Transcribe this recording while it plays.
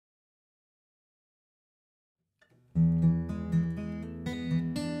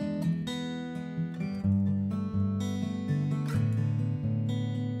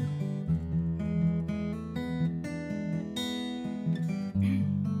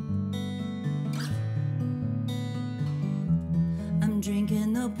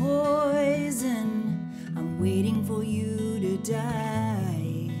the poison. I'm waiting for you to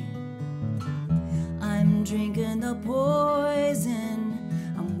die. I'm drinking the poison.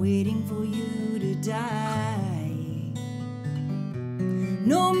 I'm waiting for you to die.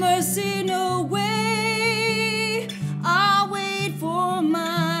 No mercy, no way. I'll wait for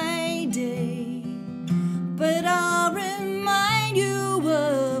my day, but I'll remind you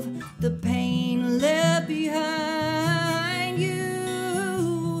of the pain left behind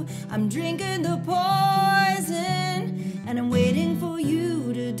you. I'm drinking the poison, and I'm waiting for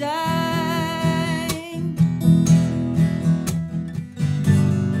you to die.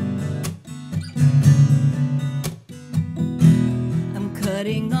 I'm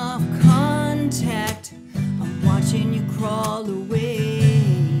cutting off contact. I'm watching you crawl away.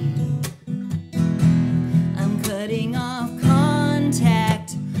 I'm cutting off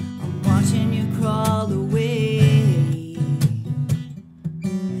contact. I'm watching you crawl away.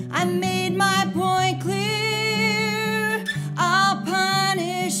 I made my point clear. I'll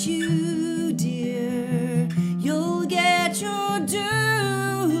punish you, dear. You'll get your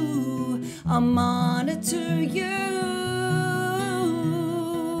due. I'll monitor you.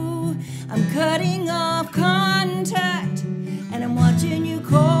 I'm cutting off contact, and I'm watching you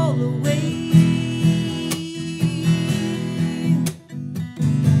crawl away.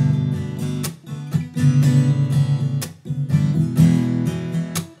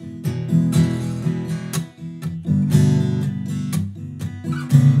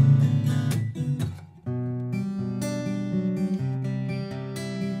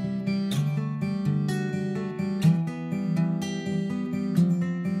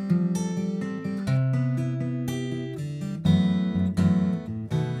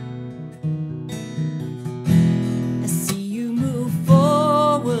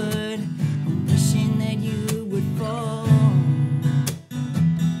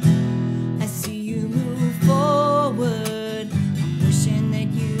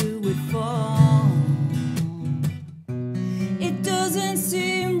 It doesn't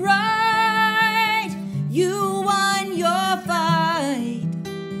seem right. You won your fight.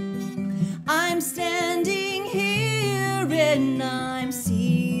 I'm standing here and I'm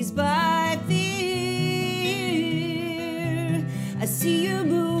seized by fear. I see you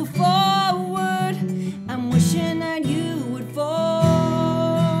move forward.